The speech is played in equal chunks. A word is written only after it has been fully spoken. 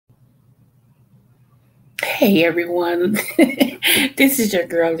Hey everyone, this is your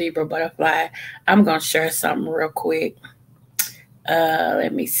girl Libra Butterfly. I'm gonna share something real quick.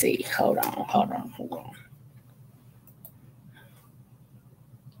 Let me see. Hold on.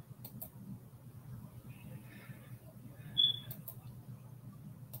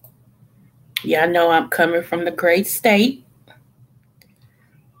 Y'all know I'm coming from the great state.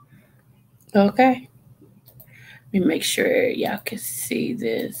 Okay, let me make sure y'all can see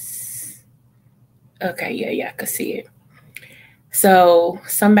this. Okay, yeah, y'all can see it. So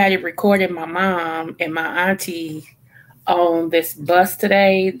somebody recorded my mom and my auntie on this bus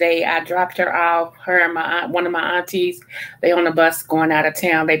today. I dropped her off. Her and my aunt, one of my aunties, they on the bus going out of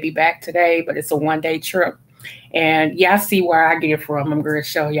town. They be back today, but it's a 1 day trip. And y'all see where I get it from. I'm gonna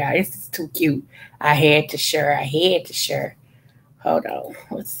show y'all. It's too cute. I had to share. I had to share. Hold on.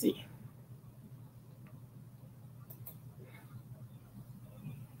 Let's see.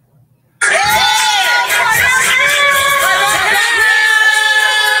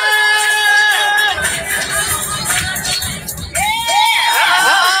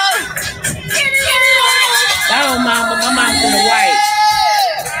 Oh, mama, my mom's in the white.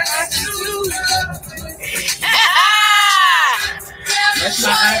 That's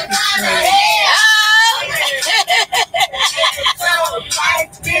my auntie's friend.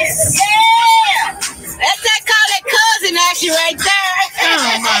 That's that call that cousin action right there. Oh,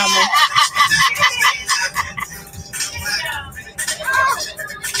 mama.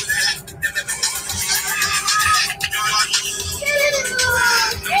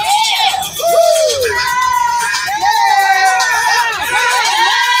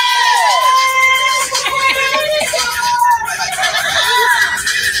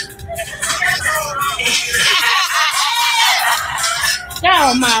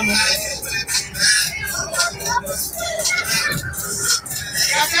 Oh, mama.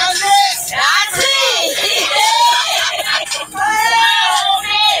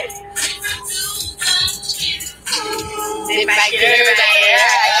 Sit back there, everybody.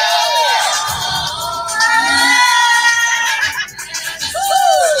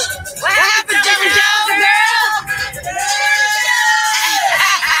 What happened, Jimmy Jones, girl?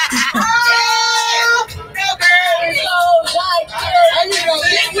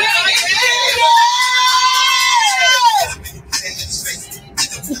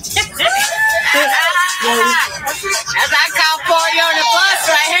 As I call party on the bus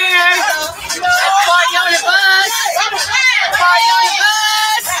right here. That's party on the bus. Party on the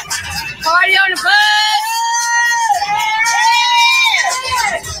bus. Party on the bus.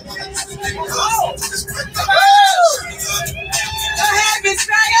 What happened,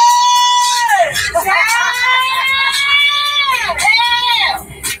 Striker?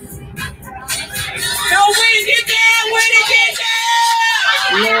 So when it get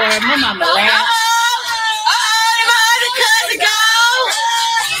down, Lord, my mama laughed.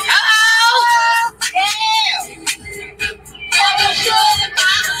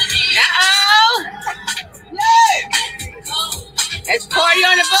 Let's party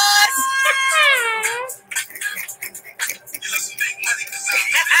on the bus.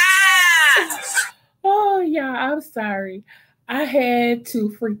 Oh, yeah, I'm sorry. I had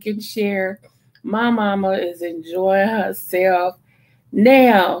to freaking share. My mama is enjoying herself.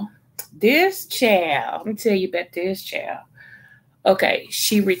 Now, this child, let me tell you about this child. Okay,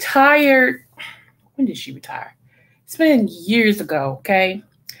 she retired. When did she retire? It's been years ago, okay?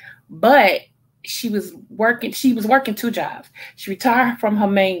 But she was working two jobs. She retired from her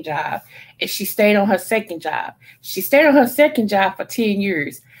main job and she stayed on her second job. She stayed on her second job for 10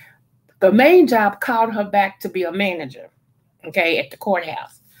 years. The main job called her back to be a manager, okay, at the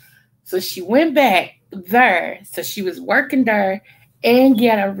courthouse. So she went back there. So she was working there and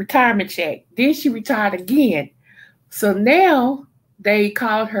get a retirement check. Then she retired again. So now they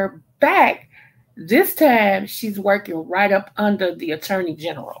called her back. This time she's working right up under the attorney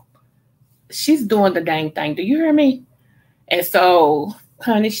general. She's doing the dang thing. Do you hear me? And so,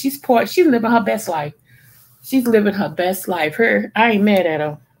 honey, she's poor. She's living her best life. She's living her best life. I ain't mad at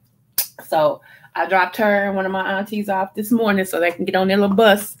her. So I dropped her and one of my aunties off this morning so they can get on their little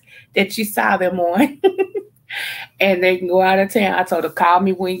bus that you saw them on. And they can go out of town. I told her, call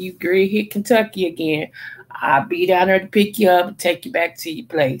me when you hit Kentucky again. I'll be down there to pick you up and take you back to your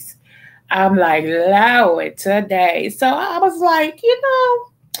place. I'm like, Lord, today. So I was like,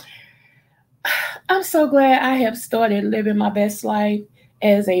 I'm so glad I have started living my best life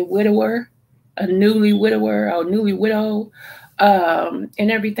as a widower, a newly widower or newly widowed, and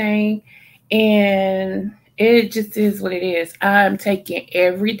everything. And it just is what it is. I'm taking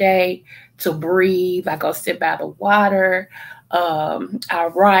every day to breathe. I go sit by the water.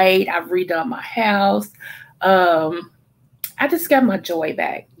 I write. I've redone my house. I just got my joy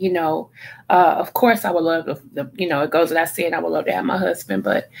back. Of course, I would love it goes without saying, I would love to have my husband,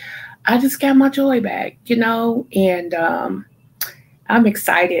 but I just got my joy back, and I'm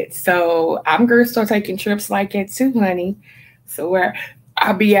excited. So I'm going to start taking trips like that too, honey. So where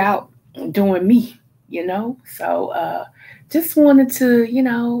I'll be out doing me, So just wanted to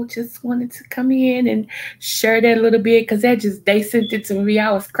come in and share that a little bit, because they sent it to me.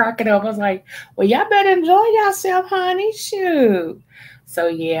 I was cracking up. I was like, well, y'all better enjoy yourself, honey. Shoot. So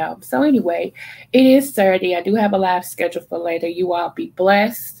yeah. So anyway, it is Saturday. I do have a live schedule for later. You all be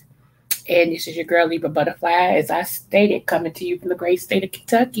blessed. And this is your girl, Libra Butterfly, as I stated, coming to you from the great state of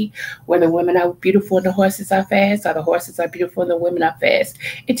Kentucky, where the women are beautiful and the horses are fast, or the horses are beautiful and the women are fast.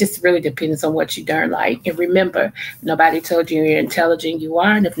 It just really depends on what you darn like. And remember, nobody told you you're intelligent, you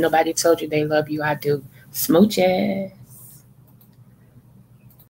are. And if nobody told you they love you, I do. Smooches.